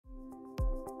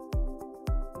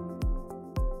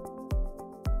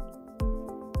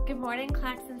Good morning,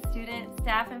 Claxton students,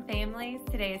 staff, and families.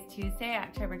 Today is Tuesday,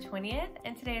 October 20th,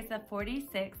 and today is the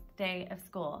 46th day of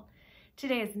school.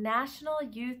 Today is National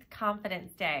Youth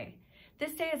Confidence Day.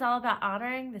 This day is all about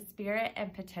honoring the spirit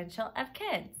and potential of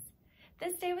kids.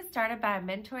 This day was started by a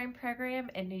mentoring program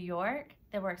in New York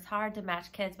that works hard to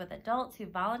match kids with adults who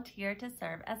volunteer to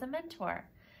serve as a mentor.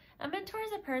 A mentor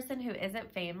is a person who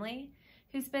isn't family,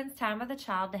 who spends time with a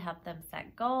child to help them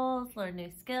set goals, learn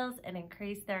new skills, and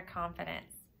increase their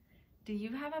confidence. Do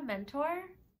you have a mentor?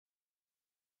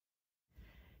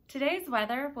 Today's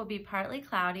weather will be partly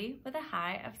cloudy with a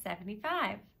high of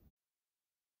 75.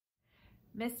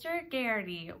 Mr.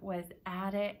 Garrity was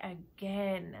at it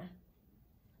again.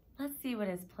 Let's see what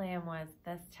his plan was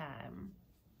this time.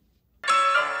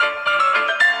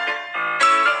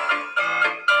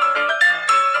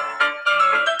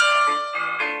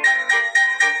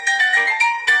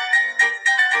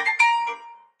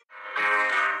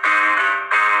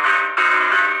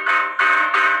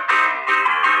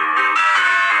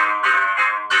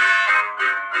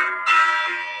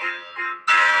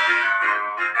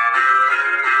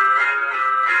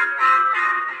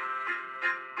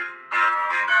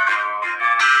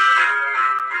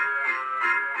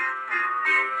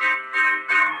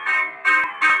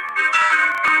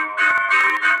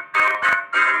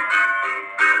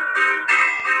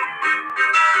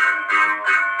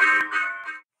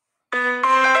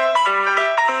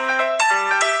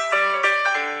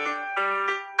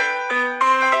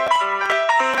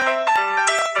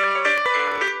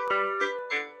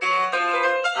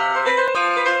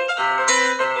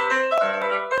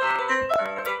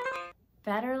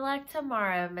 Better luck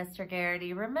tomorrow, Mr.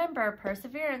 Garrity. Remember,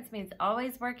 perseverance means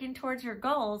always working towards your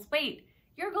goals. Wait,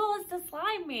 your goal is to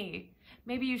slime me.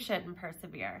 Maybe you shouldn't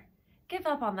persevere. Give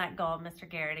up on that goal, Mr.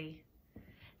 Garrity.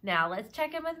 Now let's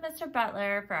check in with Mr.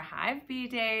 Butler for Hive B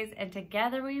days, and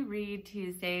together we read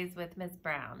Tuesdays with Ms.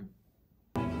 Brown.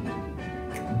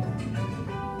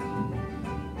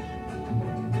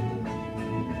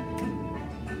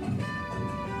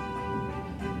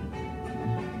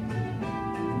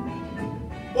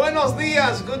 Buenos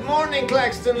dias, good morning,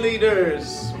 Claxton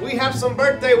leaders. We have some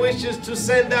birthday wishes to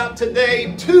send out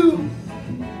today to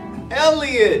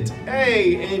Elliot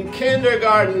A. in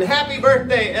kindergarten. Happy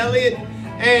birthday, Elliot.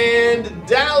 And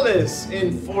Dallas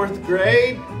in 4th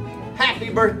grade. Happy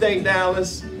birthday,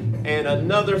 Dallas. And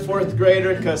another 4th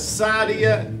grader,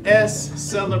 Casadia S.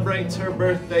 celebrates her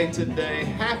birthday today.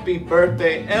 Happy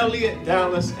birthday, Elliot,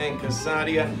 Dallas, and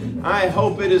Casadia. I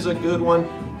hope it is a good one.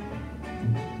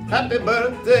 Happy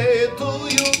birthday to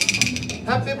you.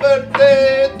 Happy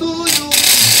birthday to you.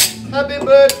 Happy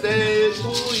birthday to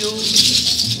you.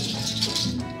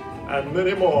 And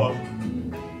many more.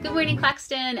 Good morning,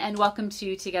 Claxton, and welcome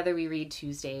to Together We Read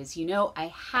Tuesdays. You know,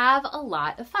 I have a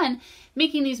lot of fun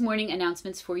making these morning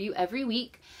announcements for you every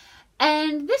week.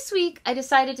 And this week, I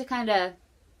decided to kind of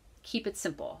keep it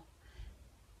simple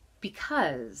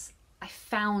because I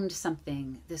found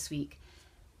something this week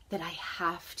that I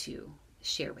have to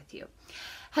share with you.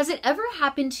 Has it ever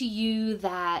happened to you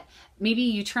that maybe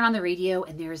you turn on the radio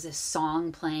and there's this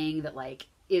song playing that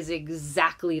is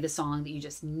exactly the song that you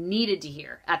just needed to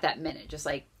hear at that minute, just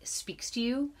speaks to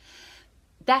you?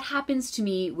 That happens to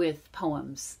me with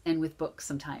poems and with books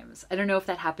sometimes. I don't know if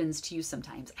that happens to you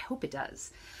sometimes. I hope it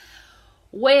does.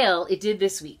 Well, it did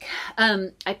this week.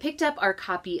 I picked up our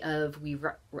copy of We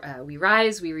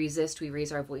Rise, We Resist, We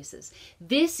Raise Our Voices.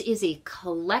 This is a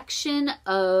collection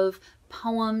of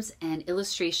poems and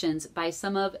illustrations by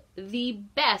some of the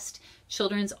best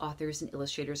children's authors and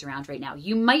illustrators around right now.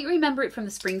 You might remember it from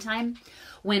the springtime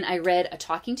when I read A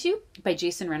Talking To by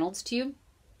Jason Reynolds to you,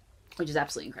 which is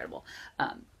absolutely incredible.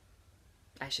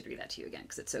 I should read that to you again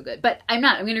because it's so good, but I'm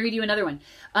not. I'm going to read you another one.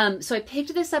 So I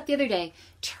picked this up the other day,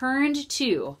 turned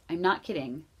to, I'm not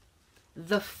kidding,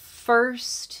 the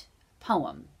first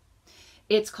poem.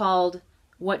 It's called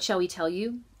What Shall We Tell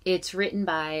You? It's written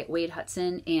by Wade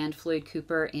Hudson and Floyd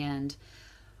Cooper, and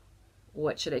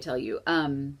what should I tell you?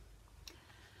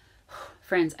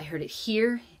 Friends, I heard it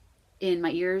here in my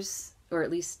ears, or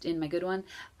at least in my good one.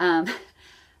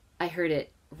 I heard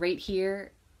it right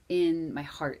here in my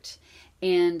heart.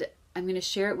 And I'm going to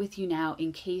share it with you now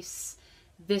in case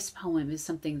this poem is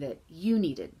something that you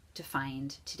needed to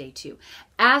find today too.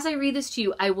 As I read this to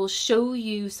you, I will show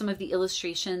you some of the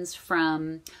illustrations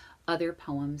from other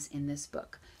poems in this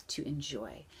book to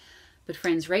enjoy. But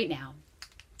friends, right now,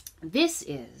 this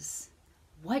is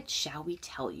What Shall We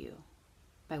Tell You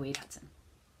by Wade Hudson.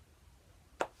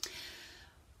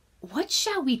 What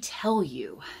shall we tell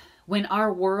you when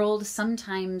our world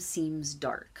sometimes seems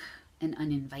dark and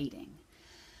uninviting?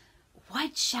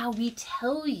 What shall we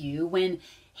tell you when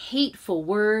hateful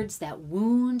words that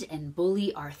wound and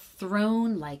bully are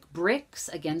thrown like bricks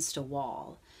against a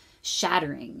wall,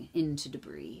 shattering into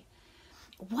debris?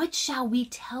 What shall we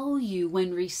tell you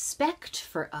when respect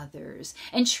for others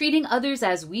and treating others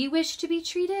as we wish to be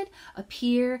treated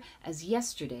appear as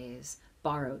yesterday's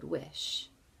borrowed wish?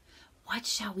 What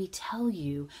shall we tell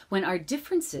you when our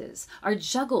differences are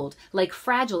juggled like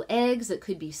fragile eggs that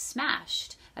could be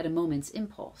smashed at a moment's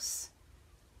impulse?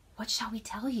 What shall we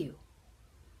tell you?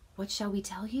 What shall we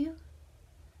tell you?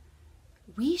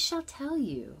 We shall tell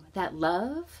you that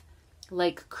love,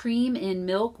 like cream in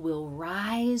milk, will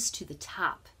rise to the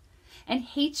top, and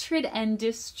hatred and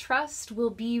distrust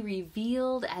will be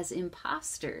revealed as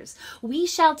impostors. We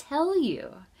shall tell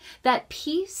you that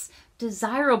peace,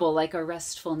 desirable like a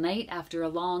restful night after a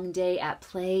long day at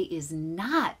play, is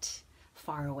not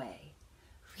far away.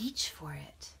 Reach for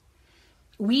it.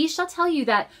 We shall tell you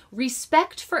that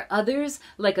respect for others,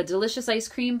 like a delicious ice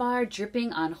cream bar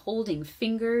dripping on holding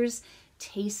fingers,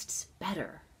 tastes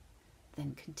better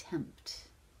than contempt.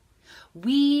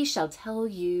 We shall tell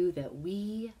you that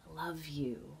we love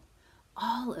you,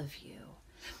 all of you.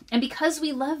 And because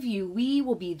we love you, we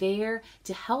will be there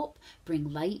to help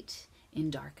bring light in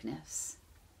darkness.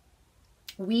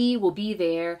 We will be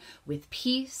there with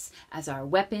peace as our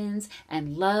weapons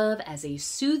and love as a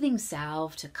soothing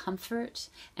salve to comfort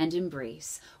and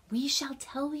embrace. We shall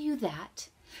tell you that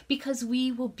because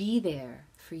we will be there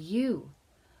for you,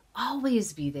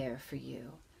 always be there for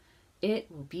you.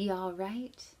 It will be all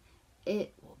right.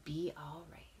 It will be all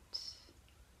right.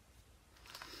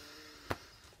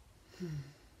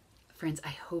 Friends, I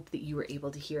hope that you were able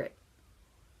to hear it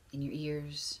in your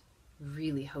ears.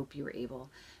 Really hope you were able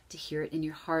to hear it in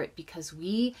your heart, because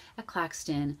we at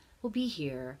Claxton will be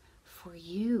here for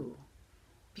you,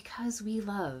 because we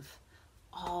love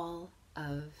all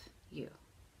of you.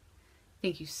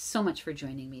 Thank you so much for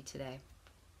joining me today.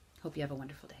 Hope you have a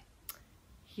wonderful day.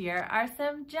 Here are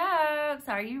some jokes.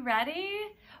 Are you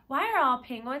ready? Why are all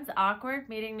penguins awkward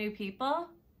meeting new people?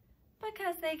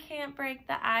 Because they can't break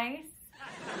the ice.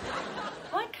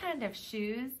 What kind of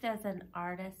shoes does an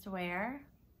artist wear?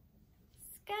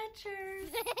 Skechers.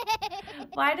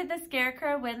 Why did the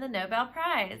Scarecrow win the Nobel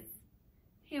Prize?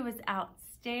 He was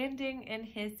outstanding in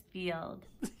his field.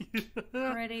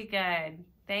 Pretty good.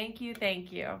 Thank you,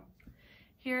 thank you.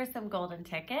 Here are some golden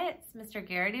tickets. Mr.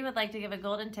 Garrity would like to give a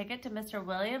golden ticket to Mr.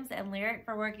 Williams and Lyric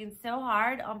for working so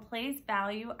hard on Place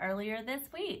Value earlier this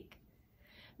week.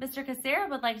 Mr. Casera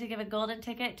would like to give a golden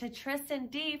ticket to Tristan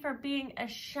D for being a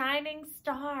shining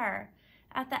star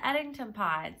at the Eddington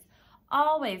Pods,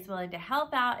 always willing to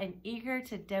help out and eager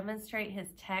to demonstrate his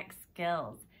tech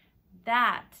skills.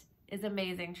 That is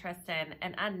amazing, Tristan,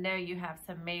 and I know you have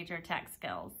some major tech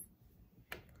skills.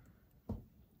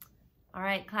 All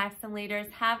right, Claxton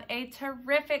leaders, have a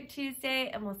terrific Tuesday,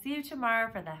 and we'll see you tomorrow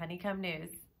for the Honeycomb News.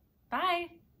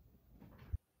 Bye.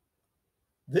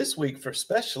 This week for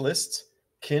specialists,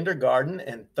 kindergarten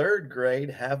and third grade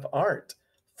have art.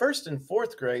 First and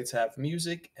fourth grades have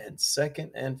music, and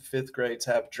second and fifth grades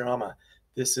have drama.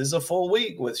 This is a full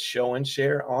week with show and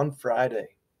share on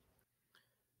Friday.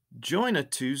 Join a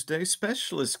Tuesday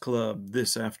specialist club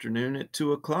this afternoon at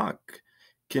 2 o'clock.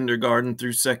 Kindergarten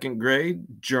through second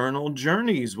grade, Journal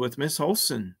Journeys with Miss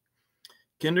Holson.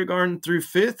 Kindergarten through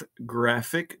fifth,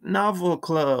 Graphic Novel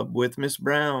Club with Miss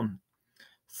Brown.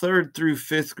 Third through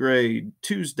fifth grade,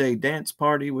 Tuesday Dance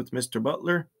Party with Mr.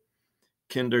 Butler.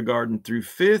 Kindergarten through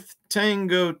fifth,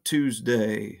 Tango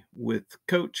Tuesday with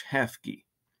Coach Hafke.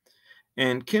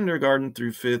 And kindergarten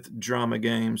through fifth, Drama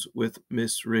Games with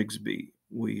Miss Rigsby.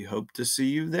 We hope to see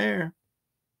you there.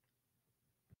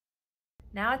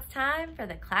 Now it's time for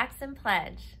the Claxton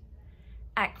Pledge.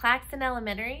 At Claxton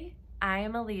Elementary, I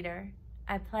am a leader.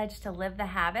 I pledge to live the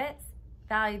habits,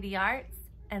 value the arts,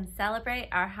 and celebrate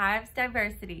our hive's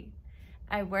diversity.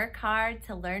 I work hard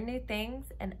to learn new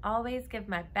things and always give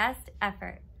my best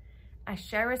effort. I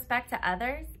show respect to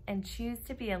others and choose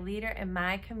to be a leader in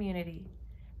my community.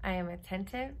 I am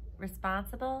attentive,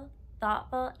 responsible,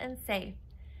 thoughtful, and safe.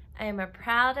 I am a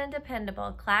proud and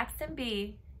dependable Claxton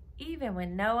Bee, even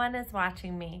when no one is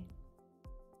watching me.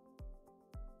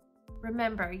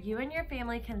 Remember, you and your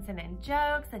family can send in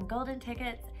jokes and golden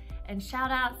tickets and shout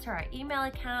outs to our email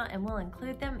account, and we'll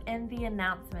include them in the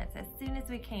announcements as soon as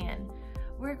we can.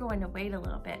 We're going to wait a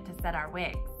little bit to set our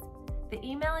wigs. The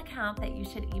email account that you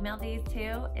should email these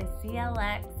to is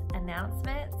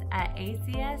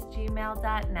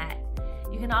clxannouncements@acsgmail.net.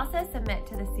 You can also submit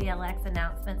to the CLX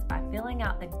announcements by filling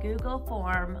out the Google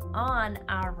form on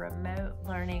our remote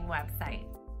learning website.